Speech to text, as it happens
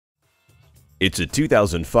It's a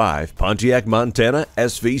 2005 Pontiac Montana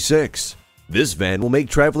SV6. This van will make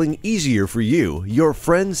traveling easier for you, your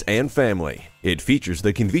friends, and family. It features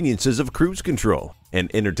the conveniences of cruise control, an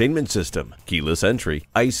entertainment system, keyless entry,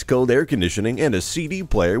 ice-cold air conditioning, and a CD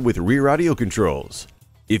player with rear audio controls.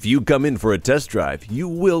 If you come in for a test drive, you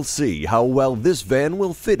will see how well this van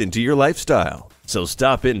will fit into your lifestyle. So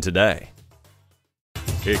stop in today.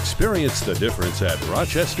 Experience the difference at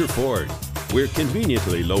Rochester Ford. We're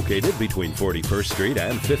conveniently located between 41st Street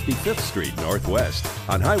and 55th Street Northwest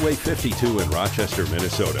on Highway 52 in Rochester,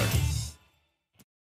 Minnesota.